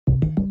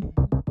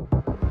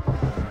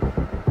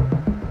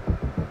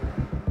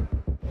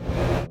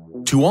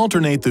To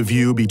alternate the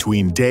view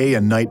between day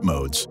and night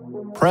modes,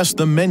 press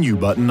the Menu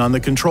button on the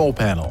control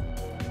panel.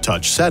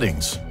 Touch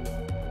Settings,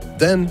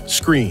 then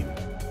Screen,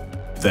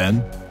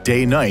 then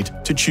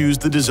Day-Night to choose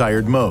the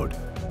desired mode.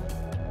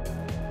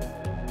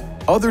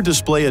 Other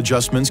display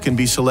adjustments can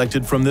be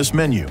selected from this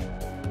menu.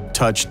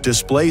 Touch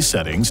Display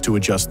Settings to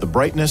adjust the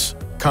brightness,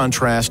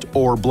 contrast,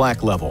 or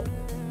black level.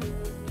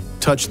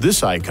 Touch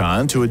this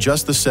icon to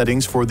adjust the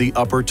settings for the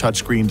upper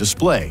touchscreen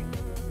display,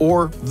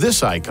 or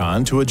this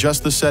icon to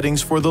adjust the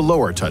settings for the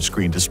lower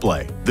touchscreen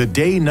display. The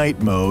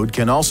Day-Night mode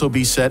can also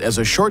be set as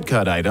a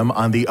shortcut item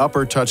on the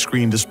upper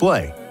touchscreen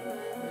display.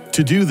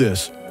 To do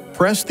this,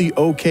 press the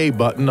OK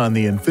button on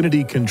the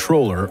INFINITI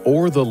controller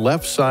or the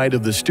left side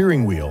of the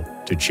steering wheel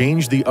to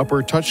change the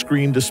upper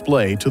touchscreen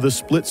display to the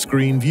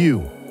split-screen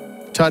view.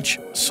 Touch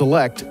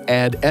Select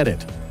Add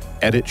Edit,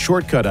 Edit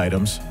Shortcut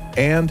Items,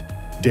 and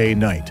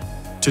Day-Night.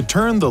 To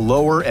turn the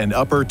lower and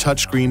upper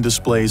touchscreen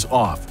displays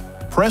off,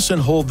 press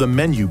and hold the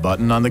Menu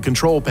button on the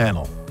control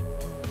panel.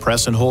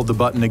 Press and hold the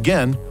button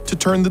again to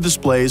turn the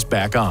displays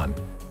back on.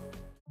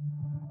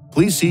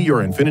 Please see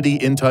your INFINITI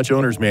InTouch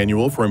Owner's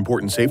Manual for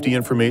important safety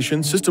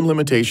information, system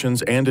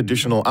limitations, and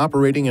additional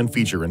operating and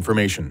feature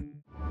information.